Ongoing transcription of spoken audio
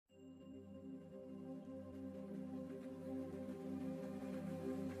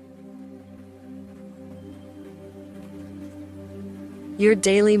Your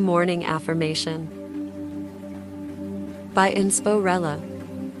Daily Morning Affirmation by Insporella.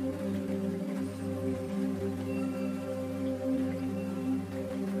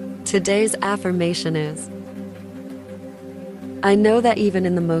 Today's affirmation is: I know that even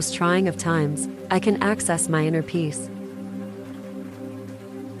in the most trying of times, I can access my inner peace.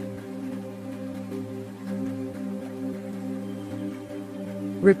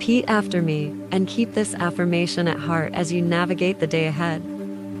 Repeat after me and keep this affirmation at heart as you navigate the day ahead.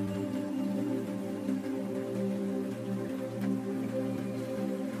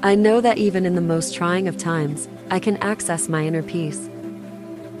 I know that even in the most trying of times, I can access my inner peace.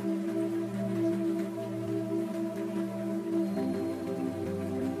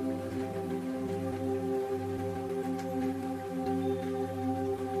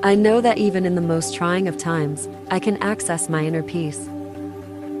 I know that even in the most trying of times, I can access my inner peace.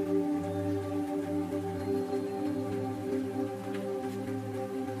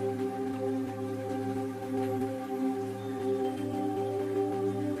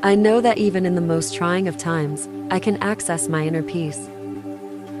 I know that even in the most trying of times, I can access my inner peace.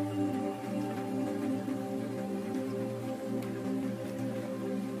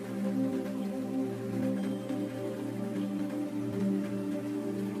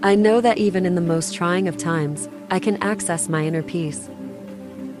 I know that even in the most trying of times, I can access my inner peace.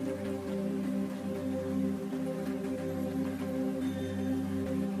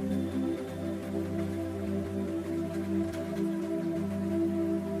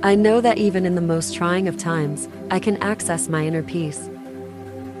 I know that even in the most trying of times, I can access my inner peace.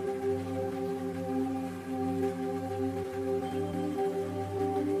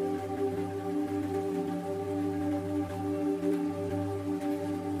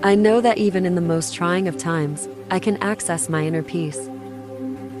 I know that even in the most trying of times, I can access my inner peace.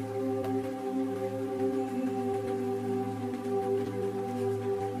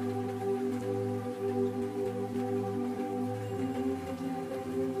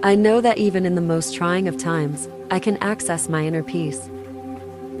 I know that even in the most trying of times, I can access my inner peace.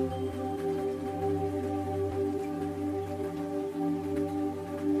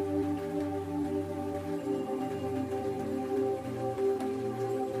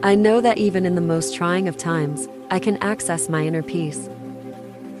 I know that even in the most trying of times, I can access my inner peace.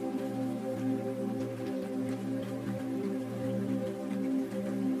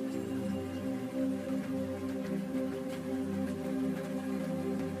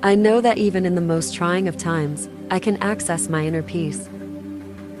 I know that even in the most trying of times, I can access my inner peace.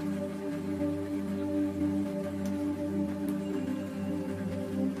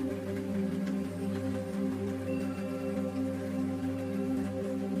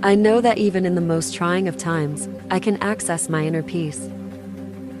 I know that even in the most trying of times, I can access my inner peace.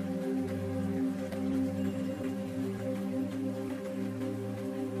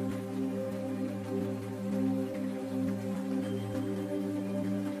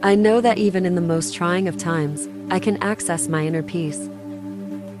 I know that even in the most trying of times, I can access my inner peace.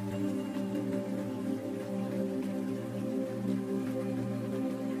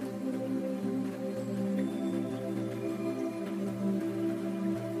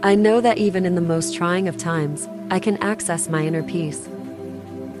 I know that even in the most trying of times, I can access my inner peace.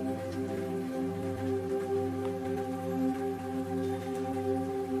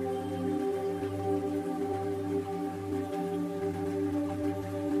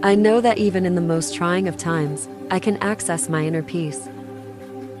 I know that even in the most trying of times, I can access my inner peace.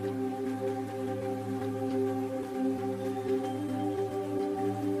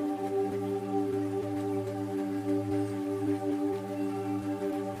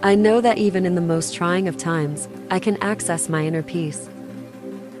 I know that even in the most trying of times, I can access my inner peace.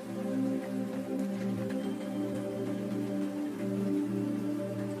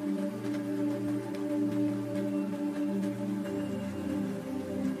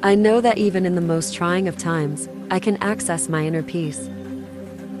 I know that even in the most trying of times, I can access my inner peace.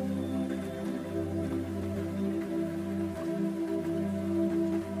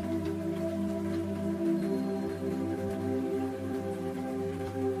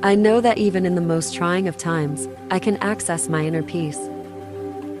 I know that even in the most trying of times, I can access my inner peace.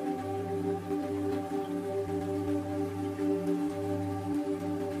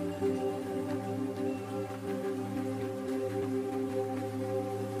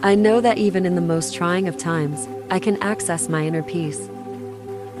 I know that even in the most trying of times, I can access my inner peace.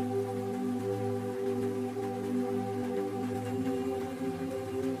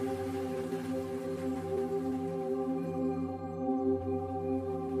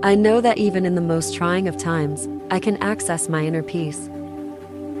 I know that even in the most trying of times, I can access my inner peace.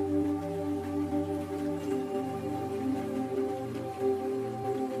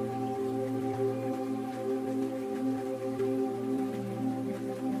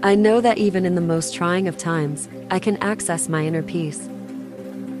 I know that even in the most trying of times, I can access my inner peace.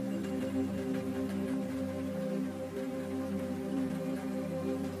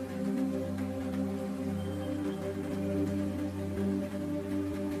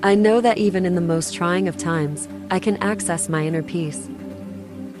 I know that even in the most trying of times, I can access my inner peace.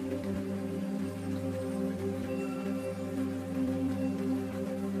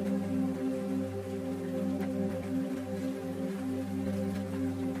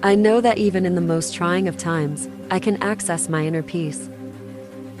 I know that even in the most trying of times, I can access my inner peace.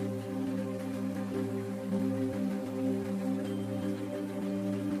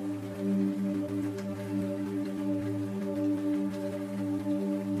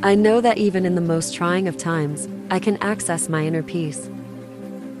 I know that even in the most trying of times, I can access my inner peace.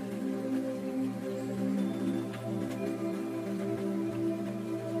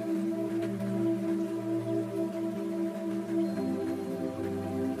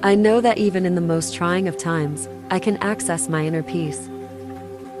 I know that even in the most trying of times, I can access my inner peace.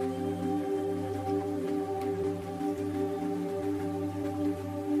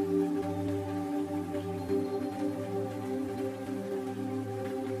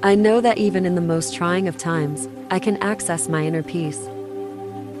 I know that even in the most trying of times, I can access my inner peace.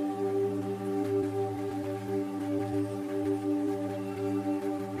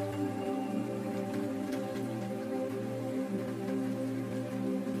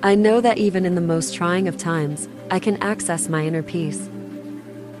 I know that even in the most trying of times, I can access my inner peace.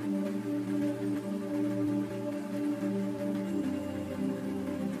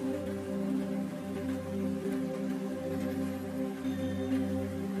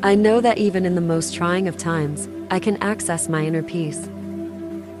 I know that even in the most trying of times, I can access my inner peace.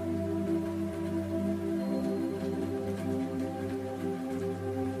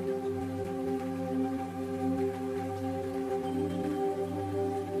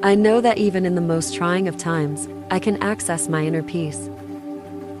 I know that even in the most trying of times, I can access my inner peace.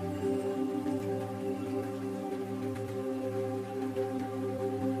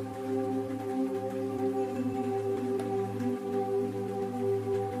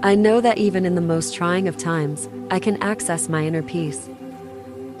 I know that even in the most trying of times, I can access my inner peace.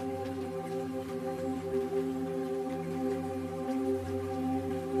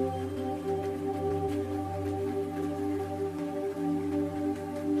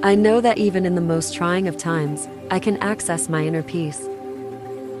 I know that even in the most trying of times, I can access my inner peace.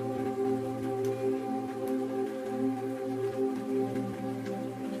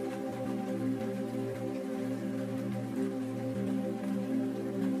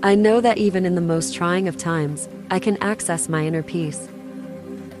 I know that even in the most trying of times, I can access my inner peace.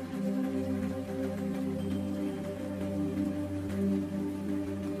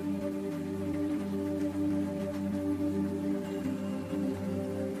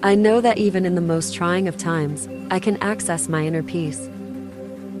 I know that even in the most trying of times, I can access my inner peace.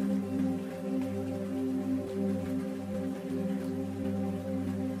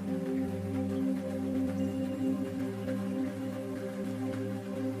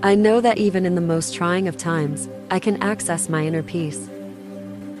 I know that even in the most trying of times, I can access my inner peace.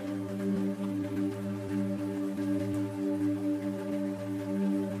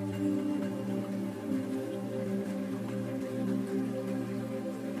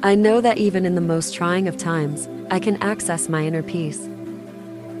 I know that even in the most trying of times, I can access my inner peace.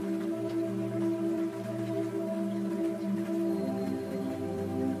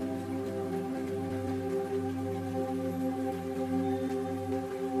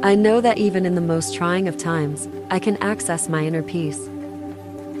 I know that even in the most trying of times, I can access my inner peace.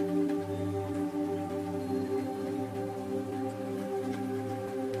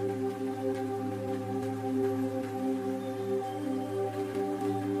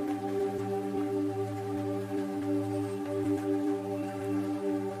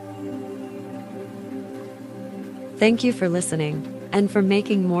 Thank you for listening, and for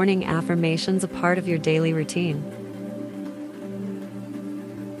making morning affirmations a part of your daily routine.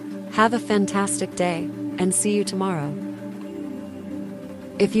 Have a fantastic day, and see you tomorrow.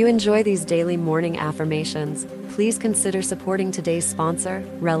 If you enjoy these daily morning affirmations, please consider supporting today's sponsor,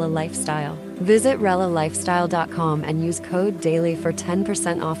 Rella Lifestyle. Visit RellaLifestyle.com and use code DAILY for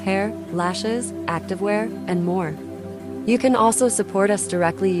 10% off hair, lashes, activewear, and more. You can also support us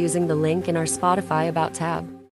directly using the link in our Spotify About tab.